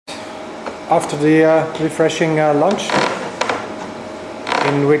after the refreshing lunch,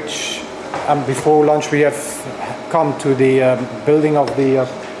 in which before lunch we have come to the building of the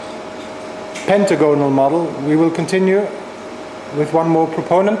pentagonal model, we will continue with one more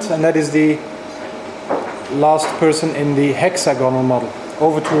proponent, and that is the last person in the hexagonal model.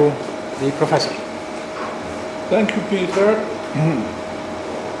 Over to the professor. Thank you, Peter.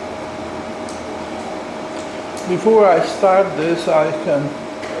 Before I start this, I can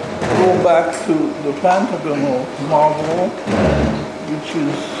go back to the pentagonal model, which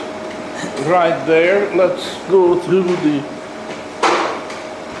is right there. Let's go through the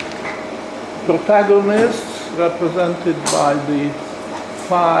protagonists, represented by the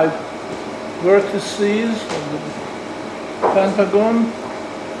 5 vertices of the pentagon,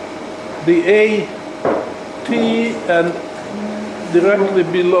 the AT, and directly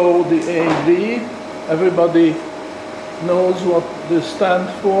below the AD. Everybody knows what this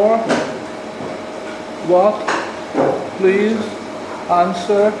stands for. What? Please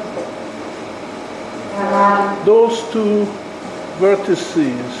answer. Those 2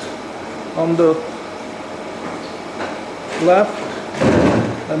 vertices on the left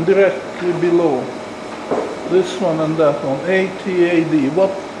and directly below. This one and that one. AT, AD.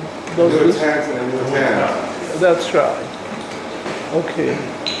 What does this? That's right. Okay.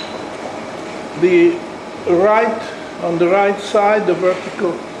 The right, on the right side, the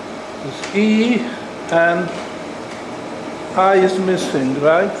vertical is E, and I is missing,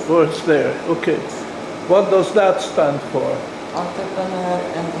 right? Or it's there. Okay. What does that stand for? Entrepreneur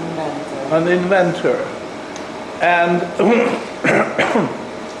and inventor. An inventor. And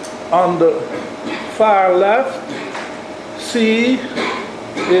on the far left, C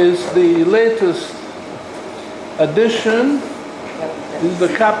is the latest addition, is the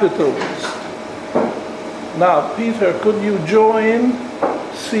capitalist. Now, Peter, could you join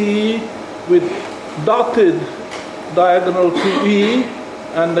C with dotted diagonal to E,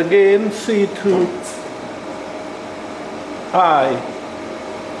 and again C to I?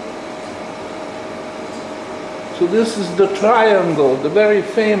 So this is the triangle, the very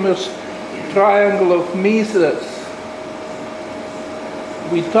famous triangle of Mises.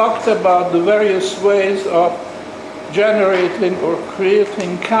 We talked about the various ways of generating or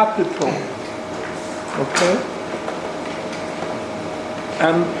creating capital. Okay?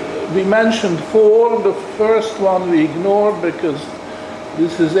 And we mentioned 4. The first one we ignored because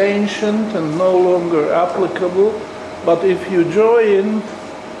this is ancient and no longer applicable. But if you join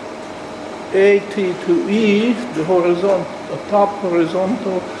AT to E, the top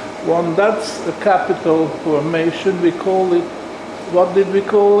horizontal one, that's a capital formation. We call it, what did we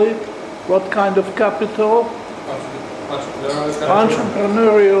call it? What kind of capital?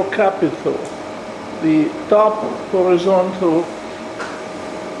 Entrepreneurial capital. The top horizontal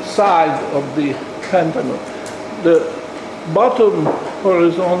side of the pentagon. The bottom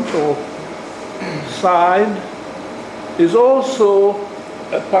horizontal side is also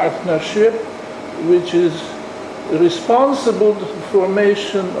a partnership which is responsible for the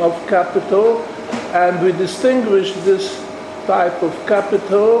formation of capital, and we distinguish this type of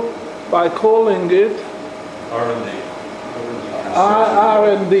capital by calling it R&D.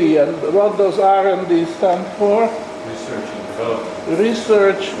 And what does R&D stand for? Research and development.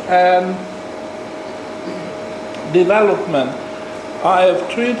 Research and development. I have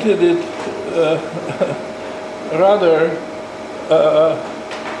treated it rather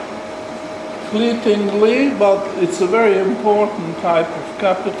fleetingly, but it's a very important type of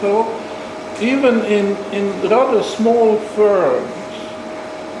capital. Even in rather small firms,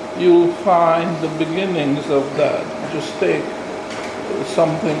 you'll find the beginnings of that. Just take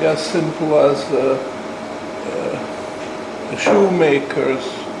something as simple as a shoemaker's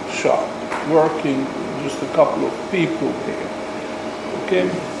shop, working just a couple of people here. Okay,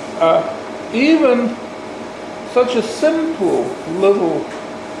 even such a simple little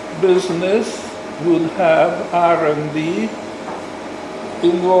business would have R&D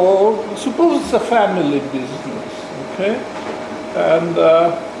involved. Suppose it's a family business, okay, and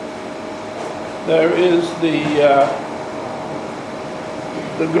there is the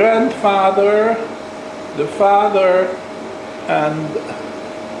grandfather, the father,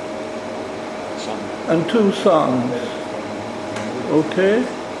 and 2 sons. Okay.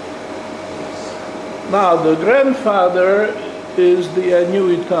 Now the grandfather is the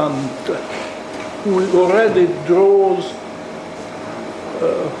annuitant who already draws.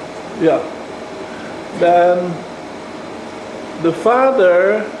 Then the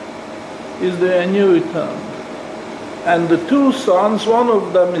father is the annuitant. And the 2 sons, one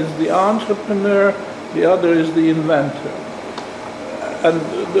of them is the entrepreneur, the other is the inventor. And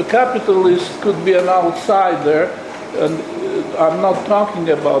the capitalist could be an outsider, and I'm not talking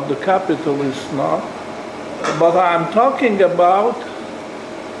about the capitalist now, but I'm talking about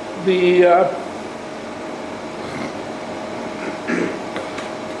the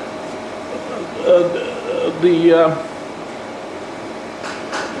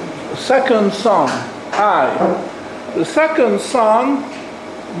second son, I. The second son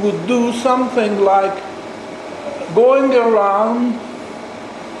would do something like going around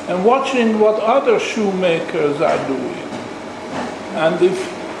and watching what other shoemakers are doing. And if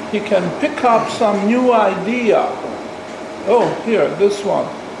he can pick up some new idea, oh, here, this one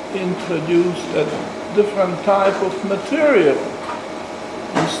introduced a different type of material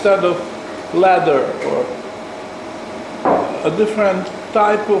instead of leather, or a different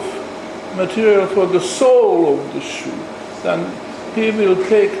type of material for the sole of the shoe, then he will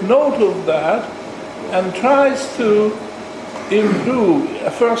take note of that and tries to improve,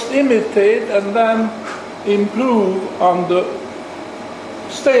 first imitate and then improve on the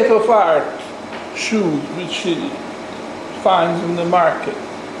state-of-art shoes which he finds in the market.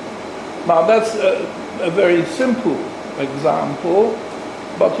 Now that's a very simple example,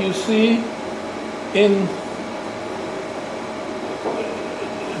 but you see in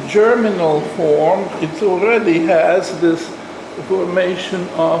germinal form it already has this formation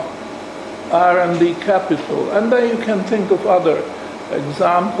of R&D capital. And then you can think of other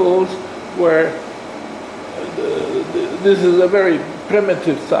examples where this is a very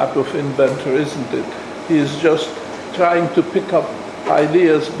primitive type of inventor, isn't it? He is just trying to pick up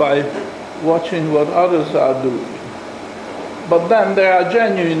ideas by watching what others are doing. But then there are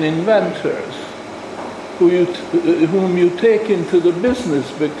genuine inventors whom you take into the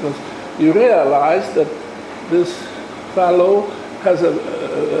business because you realize that this fellow has a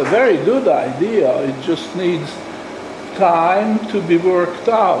very good idea. It just needs time to be worked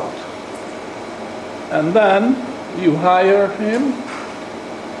out. And then you hire him,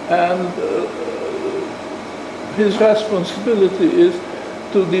 and his responsibility is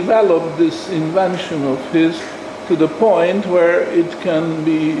to develop this invention of his to the point where it can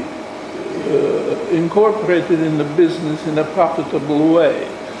be incorporated in the business in a profitable way.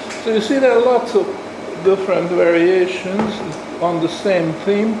 So you see there are lots of different variations on the same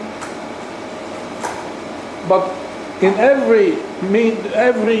theme, but in every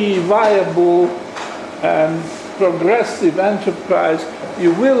viable and progressive enterprise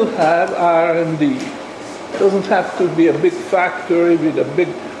you will have R&D. It doesn't have to be a big factory with a big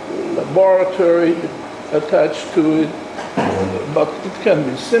laboratory attached to it, but it can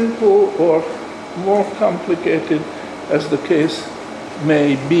be simple or more complicated as the case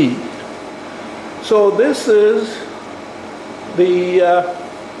may be. So this is the,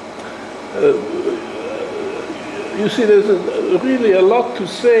 you see there's really a lot to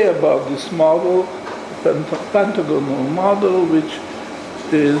say about this model, pentagonal model, which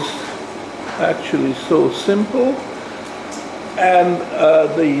is actually so simple. And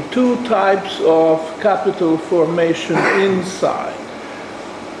the two types of capital formation inside.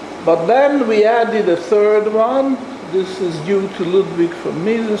 But then we added a third one. This is due to Ludwig von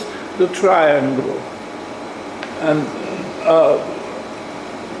Mises, the triangle. And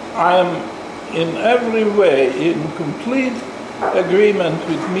I am in every way in complete agreement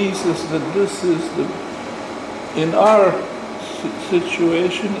with Mises that this is in our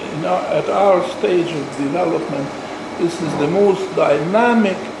situation, at our stage of development, this is the most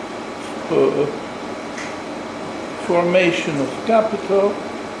dynamic formation of capital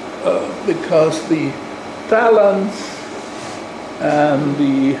because the talents and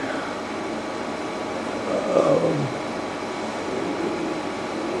the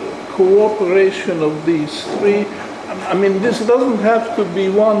cooperation of these three, I mean, this doesn't have to be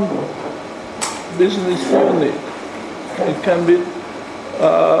one business unit. It can be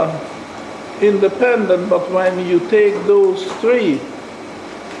independent, but when you take those three,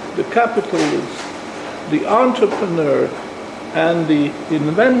 the capitalist, the entrepreneur, and the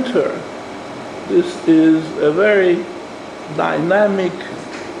inventor, this is a very dynamic,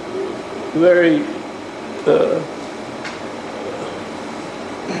 very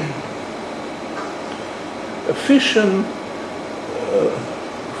efficient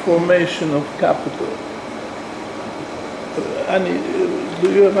formation of capital. Do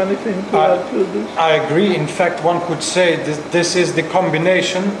you have anything to add to this? I agree. In fact, one could say this is the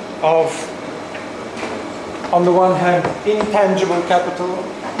combination of, on the one hand, intangible capital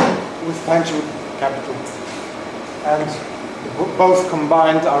with tangible capital. And both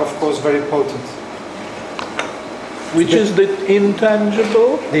combined are, of course, very potent. Which is the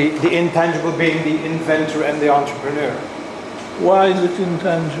intangible? The intangible being the inventor and the entrepreneur. Why is it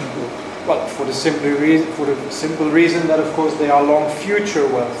intangible? Well, for the simple reason that, of course, they are long future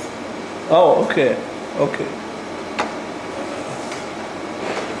wealth. Oh, okay, okay.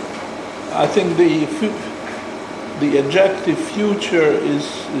 I think the adjective future is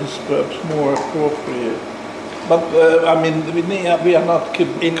perhaps more appropriate. But I mean, we are not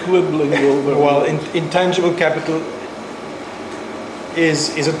quibbling over. Well, intangible capital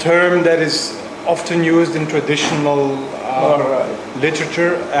is a term that is often used in traditional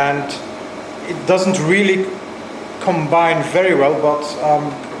literature, and it doesn't really combine very well. But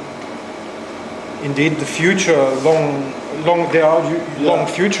indeed, the future long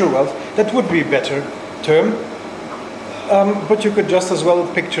future wealth, that would be a better term. But you could just as well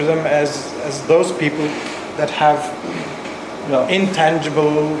picture them as those people that have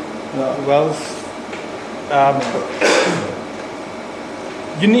intangible wealth.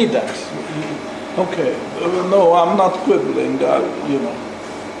 You need that. Okay, no, I'm not quibbling,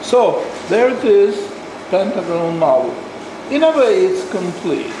 So, there it is, pentagonal model. In a way, it's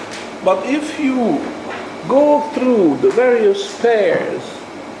complete. But if you go through the various pairs,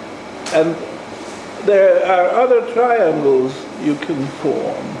 and there are other triangles you can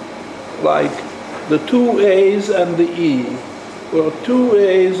form, like the two A's and the E, or two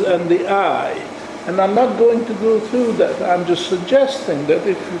A's and the I. And I'm not going to go through that. I'm just suggesting that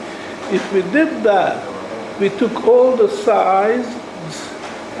if we did that, we took all the sides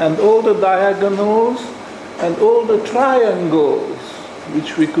and all the diagonals and all the triangles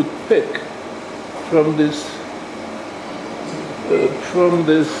which we could pick from this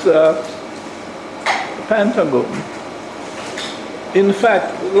pentagon. In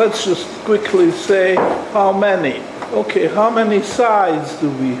fact, let's just quickly say how many. Okay, how many sides do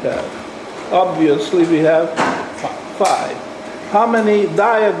we have? Obviously, we have 5. How many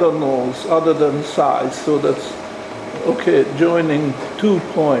diagonals other than sides? So that's, okay, joining 2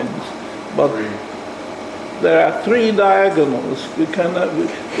 points. But 3. There are 3 diagonals.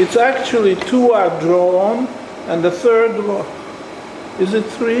 It's actually 2 are drawn, and the third one, is it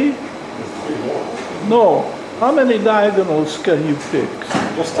 3? 3 more. No. How many diagonals can you pick?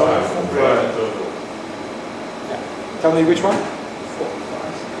 Just tell me. Tell me which one?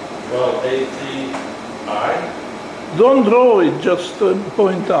 Well, ATI. Don't draw it, just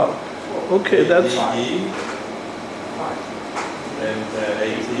point out. Okay, that's... AE. And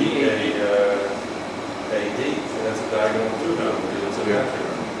AD, so that's a diagonal too now. It's a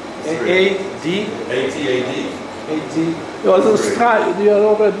ATAD. You're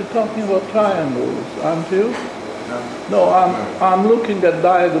already talking about triangles, aren't you? No, I'm looking at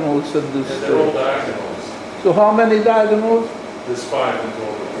diagonals at this They're all stage. diagonals. So how many diagonals? There's 5 in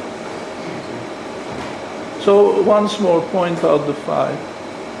total. So once more, point out the 5.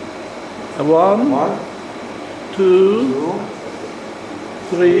 1, 2,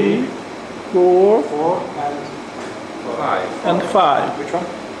 3, 4, 5. and 5. Which one?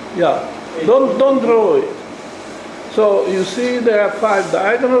 Yeah. Don't draw it. So you see there are 5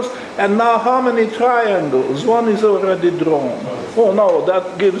 diagonals, and now how many triangles? 1 is already drawn. Oh no,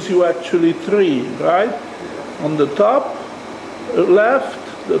 that gives you actually 3, right? On the top left,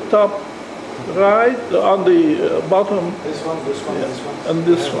 the top right, on the bottom, This one, this one, this one. and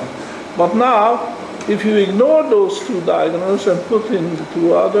this one. But now, if you ignore those 2 diagonals and put in the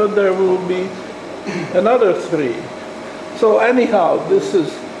 2 other, there will be another 3. So anyhow, this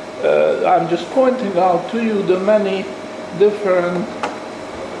is, I'm just pointing out to you the many different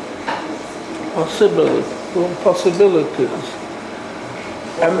possibilities.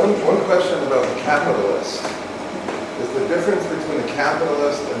 And one question about the capitalist. Is the difference between the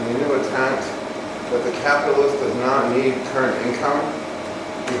capitalist and the annuitant that the capitalist does not need current income?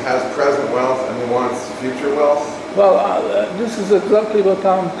 He has present wealth and he wants future wealth? Well, this is exactly what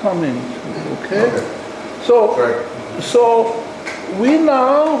I'm coming to, okay? So we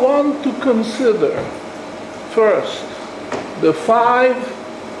now want to consider first the 5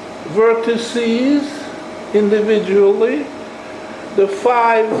 vertices individually, the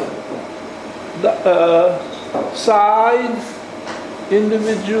 5 sides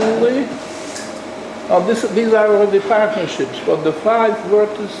individually. Now these are already partnerships, but the 5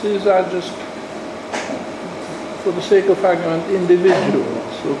 vertices are just, for the sake of argument,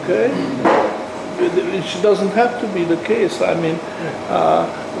 individuals, okay? Which doesn't have to be the case. I mean,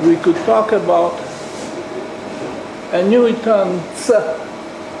 we could talk about annuitants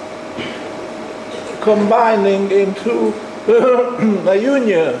combining into a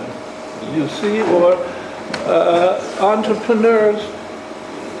union, you see, or entrepreneurs,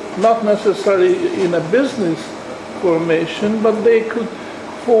 not necessarily in a business formation, but they could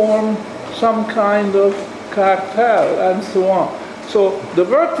form some kind of cartel, and so on. So the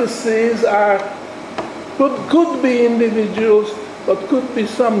vertices could be individuals, but could be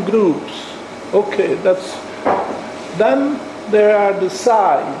some groups. Okay, then there are the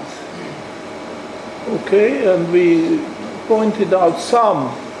sides. Okay, and we pointed out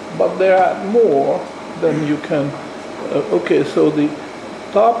some, but there are more than you can. Okay, so the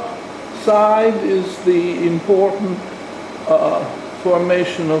top side is the important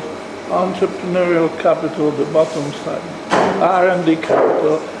formation of entrepreneurial capital, the bottom side, R&D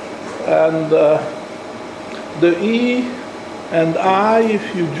capital, and the E and I,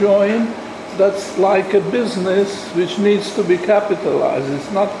 if you join, that's like a business which needs to be capitalized.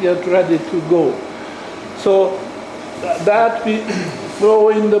 It's not yet ready to go. So that we throw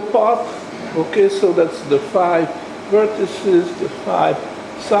in the pot. Okay, so that's the 5 vertices, the 5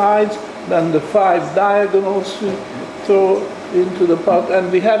 sides, then the 5 diagonals we throw into the pot,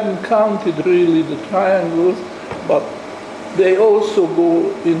 and we haven't counted really the triangles, but they also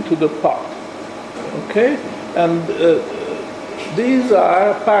go into the pot. Okay, and these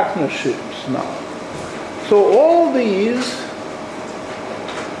are partnerships now. So all these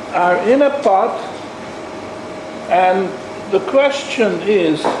are in a pot, and the question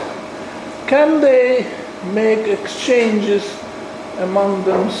is, can they make exchanges among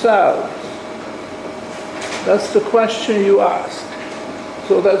themselves? That's the question you ask.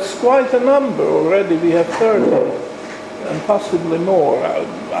 So that's quite a number already. We have 30 and possibly more.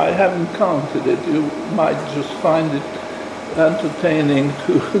 I haven't counted it. You might just find it entertaining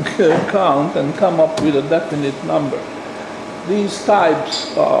to count and come up with a definite number. These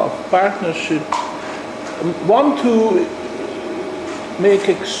types of partnerships want to make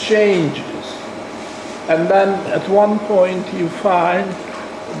exchanges, and then at one point you find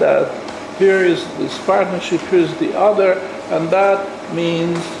that here is this partnership, here's the other, and that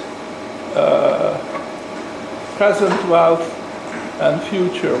means present wealth and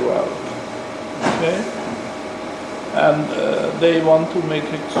future wealth. Okay? And they want to make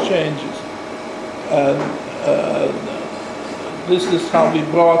exchanges. And this is how we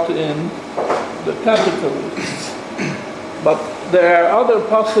brought in the capitalists. But there are other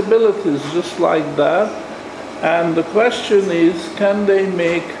possibilities just like that, and the question is, can they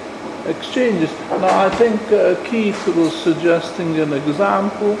make exchanges? Now, I think Keith was suggesting an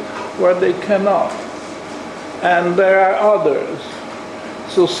example where they cannot, and there are others.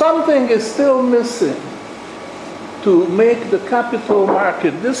 So something is still missing to make the capital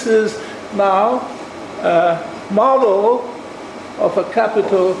market. This is now a model of a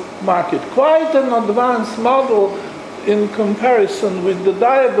capital market, quite an advanced model in comparison with the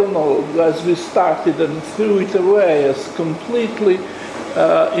diagonal as we started and threw it away as completely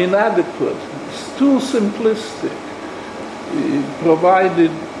inadequate. It's too simplistic.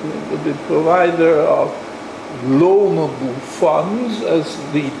 The provider of loanable funds, as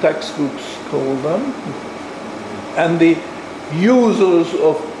the textbooks call them, and the users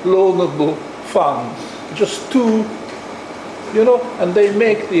of loanable funds. Just two, and they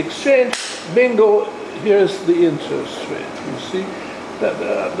make the exchange. Bingo, here's the interest rate. You see,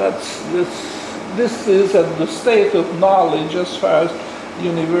 this is at the state of knowledge as far as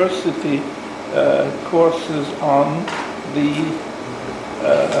university courses on the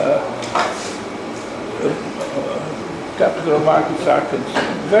capital markets are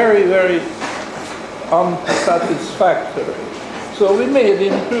concerned. Very, very unsatisfactory. So we made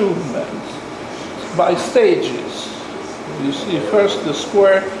improvements by stages. You see, first the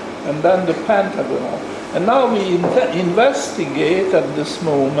square and then the pentagonal. And now we investigate at this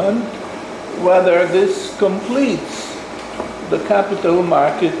moment whether this completes the capital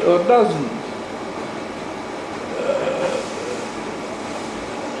market or doesn't.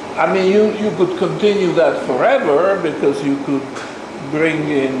 I mean, you could continue that forever, because you could bring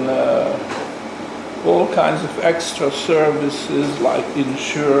in all kinds of extra services like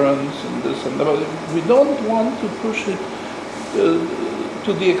insurance and this and that. But we don't want to push it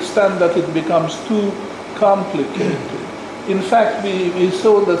to the extent that it becomes too complicated. In fact, we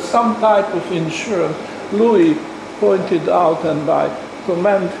saw that some type of insurance, Louis pointed out, and I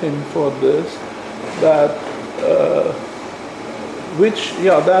commend him for this, that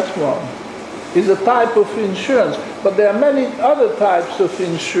that one is a type of insurance, but there are many other types of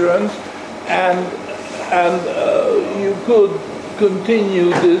insurance, and you could continue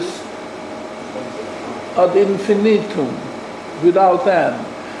this ad infinitum, without end.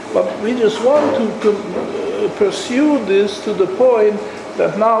 But we just want to pursue this to the point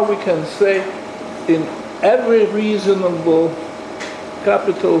that now we can say in every reasonable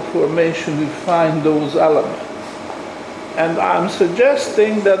capital formation we find those elements. And I'm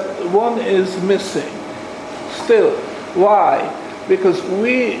suggesting that one is missing. still. Why? Because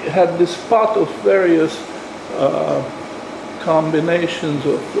we had this pot of various combinations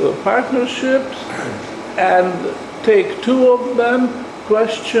of partnerships, and take two of them,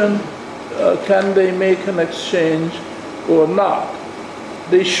 question can they make an exchange or not.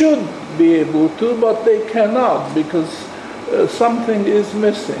 They should be able to, but they cannot because something is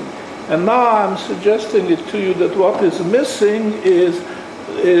missing. And now I'm suggesting it to you that what is missing is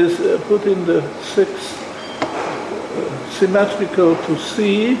put in the 6 symmetrical to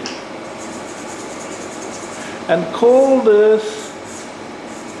C, and call this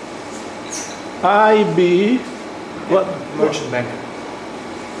IB, what? Merchant banker.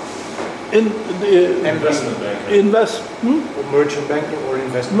 In the Investment banker. Or merchant banker or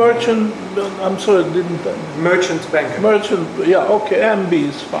investment merchant, I'm sorry, didn't merchant banker. merchant, yeah, okay, MB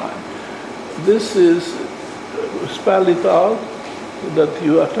is fine. This is, spell it out, that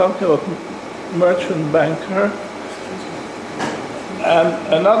you are talking about merchant banker. And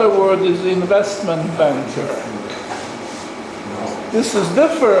another word is investment banker. This is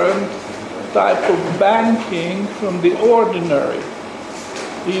different type of banking from the ordinary,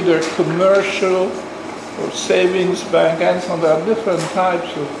 either commercial or savings bank, and so there are different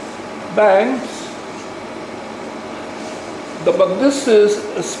types of banks. But this is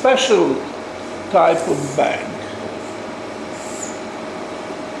a special type of bank.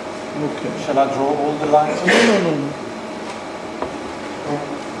 Okay. Shall I draw all the lines? No.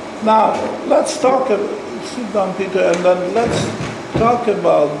 Now, let's talk, sit down, Peter, and then let's talk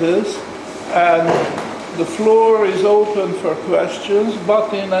about this. And the floor is open for questions,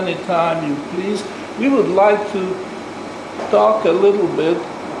 but in any time you please. We would like to talk a little bit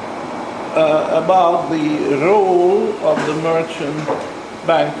about the role of the merchant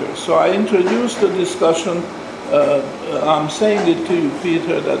banker. So I introduced the discussion, I'm saying it to you,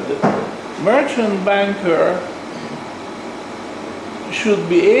 Peter, that the merchant banker should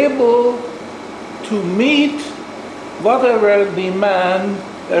be able to meet whatever demand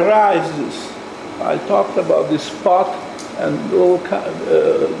arises. I talked about this pot and all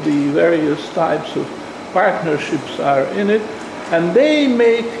the various types of partnerships are in it, and they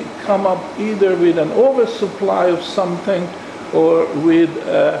may come up either with an oversupply of something or with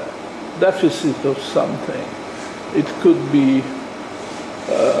a deficit of something. It could be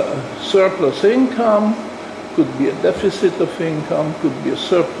surplus income, could be a deficit of income, could be a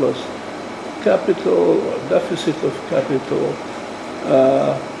surplus capital or deficit of capital.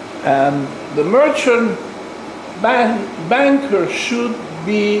 And the merchant banker should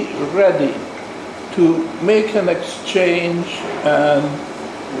be ready to make an exchange and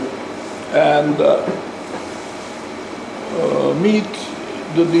meet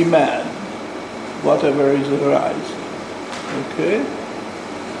the demand, whatever is arising. Okay?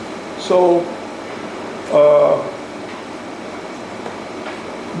 So,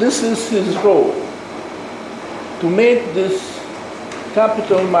 this is his role, to make this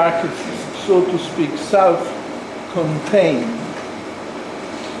capital market, so to speak, self-contained.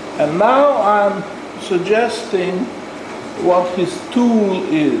 And now I'm suggesting what his tool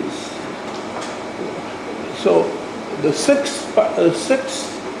is. So the sixth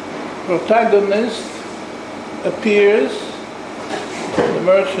protagonist appears, the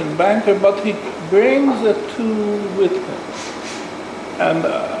merchant banker, but he brings a tool with him. And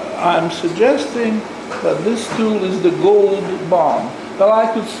I'm suggesting that this tool is the gold bond. Well,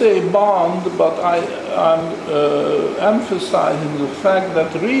 I could say bond, but I'm emphasizing the fact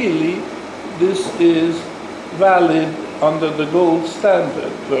that really this is valid under the gold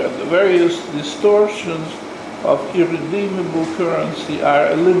standard, where the various distortions of irredeemable currency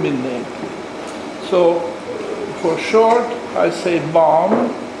are eliminated. So, for short, I say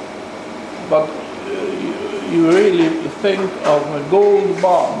bond, but you really think of a gold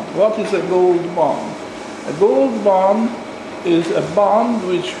bond. What is a gold bond? A gold bond is a bond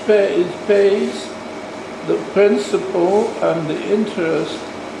which pays the principal and the interest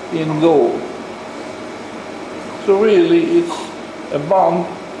in gold. So really it's a bond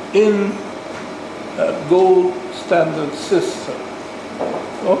in a gold standard system.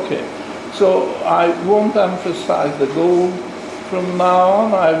 Okay, so I won't emphasize the gold from now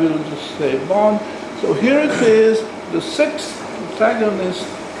on, I will just say bond. So here it is, the sixth protagonist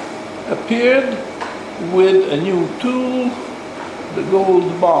appeared with a new tool, the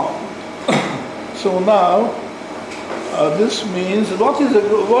gold bond. So now, this means, what is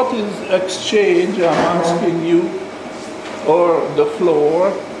exchange, I'm asking you, or the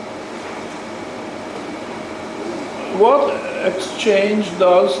floor? What exchange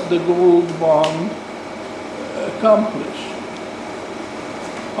does the gold bond accomplish?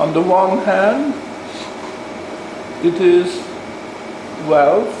 On the one hand, it is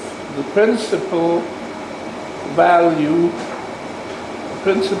wealth, the principal value,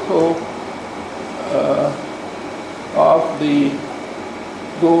 principal of the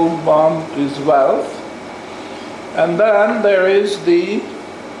gold bond is wealth. And then there is the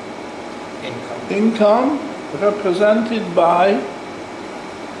income represented by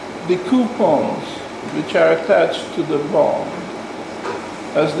the coupons which are attached to the bond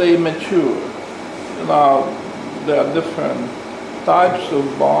as they mature. Now, there are different types of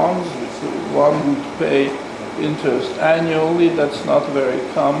bonds. One would pay interest annually, that's not very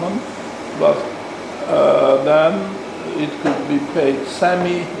common, but then it could be paid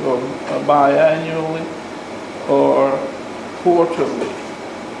semi or biannually or quarterly,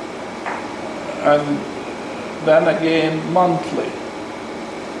 and then again monthly.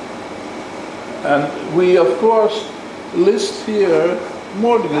 And we of course list here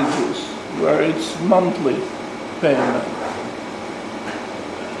mortgages where it's monthly payment,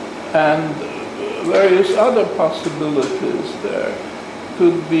 and various other possibilities. There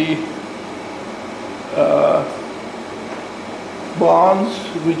could be bonds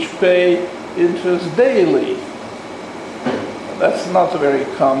which pay interest daily. That's not very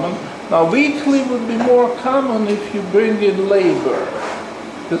common. Now, weekly would be more common if you bring in labor,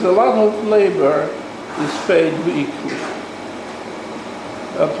 because a lot of labor is paid weekly.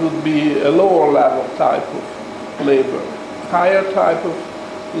 That would be a lower level type of labor. Higher type of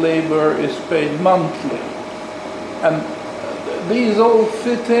labor is paid monthly. And these all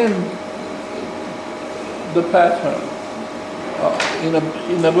fit in the pattern.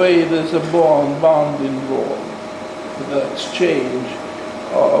 In a way, there's a bond involved, the exchange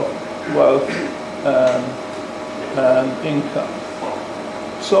of wealth and income.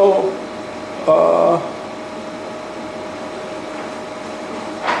 So,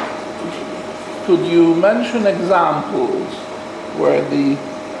 could you mention examples where the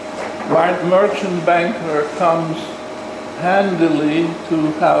merchant banker comes handily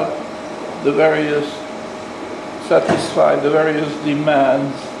to help the satisfy the various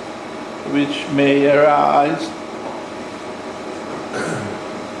demands which may arise?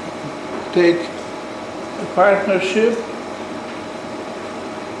 Take a partnership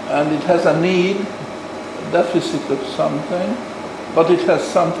and it has a need, a deficit of something, but it has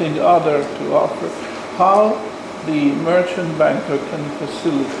something other to offer. How the merchant banker can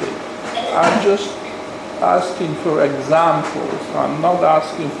facilitate? I'm just asking for examples. I'm not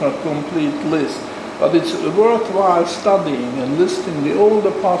asking for a complete list, but it's worthwhile studying and listing all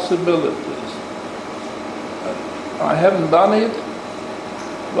the possibilities. I haven't done it,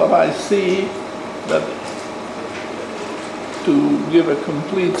 but I see that to give a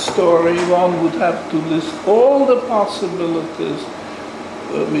complete story, one would have to list all the possibilities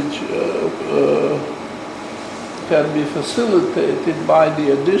which can be facilitated by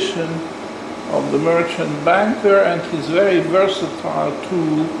the addition of the merchant banker and his very versatile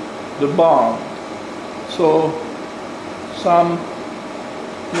tool, the bond. So, I'm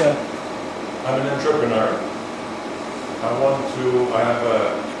an entrepreneur. I have a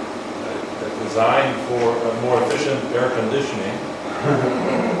design for a more efficient air conditioning,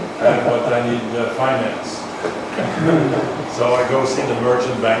 but I need finance. So I go see the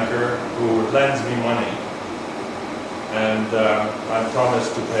merchant banker who lends me money, and I promise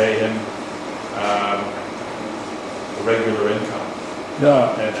to pay him a regular income,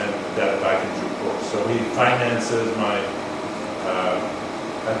 and that back in due course. So he finances my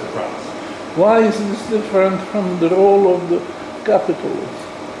enterprise. Why is this different from the role of the capitalist?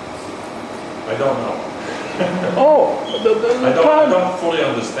 I don't know. I don't fully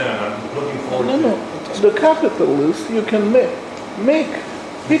understand. I'm looking forward to it. The capitalist, you can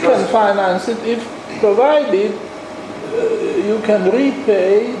he can finance it if provided you can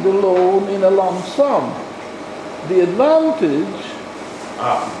repay the loan in a lump sum. The advantage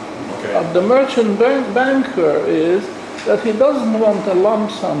of the merchant banker is that he doesn't want a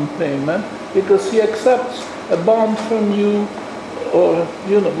lump sum payment because he accepts a bond from you,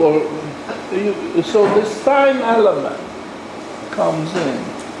 so this time element comes in,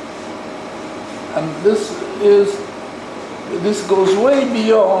 and this goes way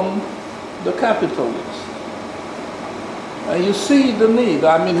beyond the capitalist. And you see the need.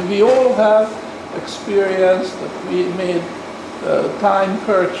 I mean, we all have experienced that we made time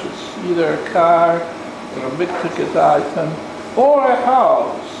purchase, either a car or a big ticket item, or a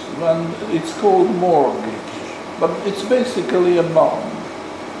house when it's called mortgage, but it's basically a bond,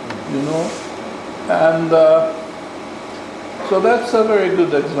 and so that's a very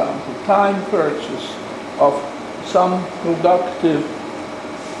good example. Time purchase of some productive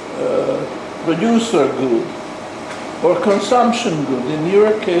producer good Or consumption good. In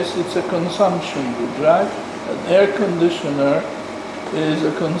your case, it's a consumption good, right? An air conditioner is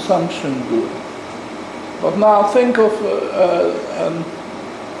a consumption good. But now think of an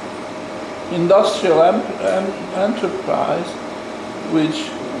industrial enterprise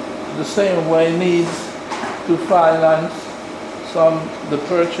which the same way needs to finance the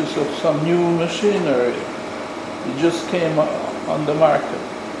purchase of some new machinery. It just came on the market.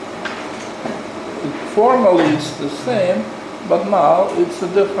 Formally it's the same, but now it's a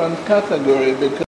different category because